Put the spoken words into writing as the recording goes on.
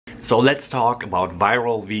So let's talk about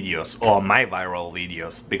viral videos, or my viral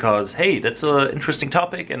videos, because hey, that's an interesting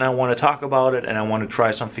topic and I want to talk about it and I want to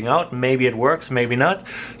try something out. Maybe it works, maybe not.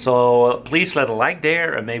 So please let a like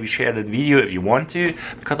there and maybe share that video if you want to,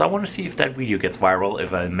 because I want to see if that video gets viral,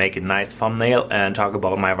 if I make a nice thumbnail and talk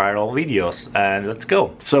about my viral videos. And let's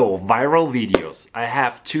go. So viral videos, I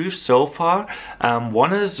have two so far.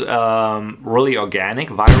 One is really organic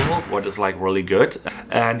viral, what is like really good,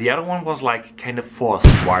 and the other one was like kind of forced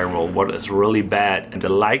viral, what is really bad, and the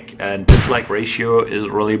like and dislike ratio is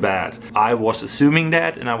really bad. I was assuming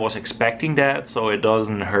that and I was expecting that, so it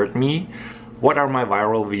doesn't hurt me. What are my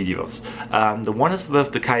viral videos? The one is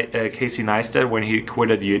with the Casey Neistat when he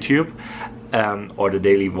quitted YouTube, or the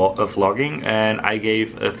daily vlogging, and I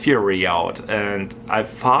gave a theory out, and I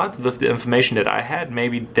thought with the information that I had,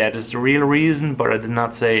 maybe that is the real reason, but I did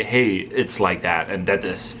not say, hey, it's like that and that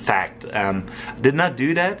is fact. I did not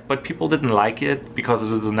do that, but people didn't like it because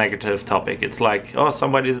it is a negative topic. It's like, oh,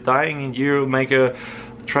 somebody is dying and you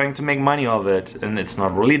trying to make money of it, and it's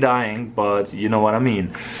not really dying, but you know what I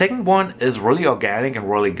mean. Second one is really organic and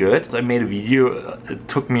really good. I made a video, it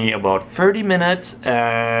took me about 30 minutes,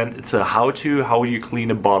 and it's a how you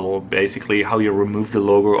clean a bottle, basically how you remove the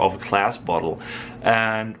logo of a glass bottle,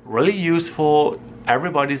 and really useful.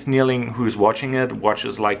 Everybody's kneeling who's watching it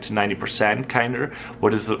watches like to 90% kinda.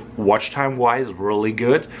 What is watch time wise really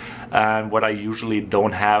good, and what I usually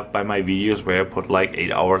don't have by my videos where I put like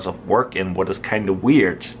 8 hours of work in, what is kind of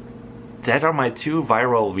weird. That are my two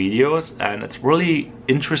viral videos, and it's really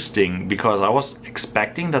interesting because I was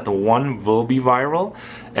expecting that the one will be viral,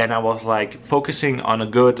 and I was like focusing on a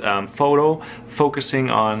good photo,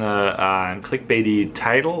 focusing on a clickbaity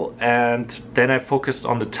title, and then I focused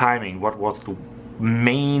on the timing. What was the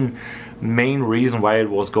main reason why it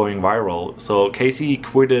was going viral? So Casey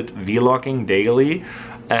quitted vlogging daily,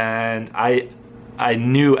 and I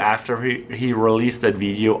knew after he released that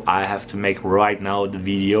video, I have to make right now the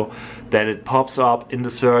video that it pops up in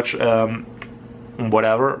the search,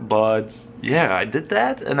 whatever. But yeah, I did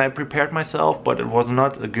that and I prepared myself, but it was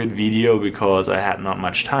not a good video because I had not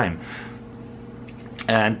much time.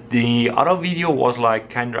 And the other video was like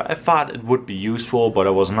kinda, I thought it would be useful, but I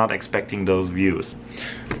was not expecting those views.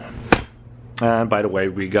 And by the way,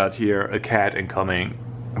 we got here a cat incoming.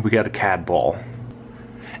 We got a cat ball.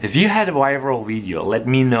 If you had a viral video, let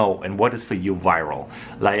me know, and what is for you viral.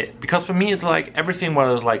 Like, because for me it's like everything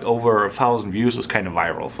what is like over 1,000 views is kind of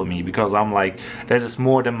viral for me, because I'm like, that is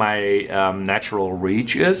more than my natural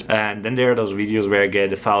reach is. And then there are those videos where I get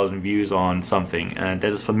 1,000 views on something, and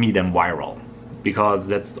that is for me then viral, because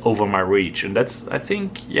that's over my reach, and that's, I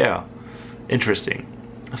think, yeah, interesting.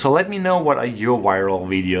 So let me know what are your viral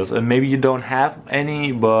videos, and maybe you don't have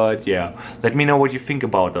any, but yeah, let me know what you think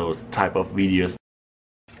about those type of videos.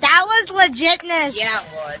 That was legitness. Yeah, it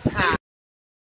was. Huh?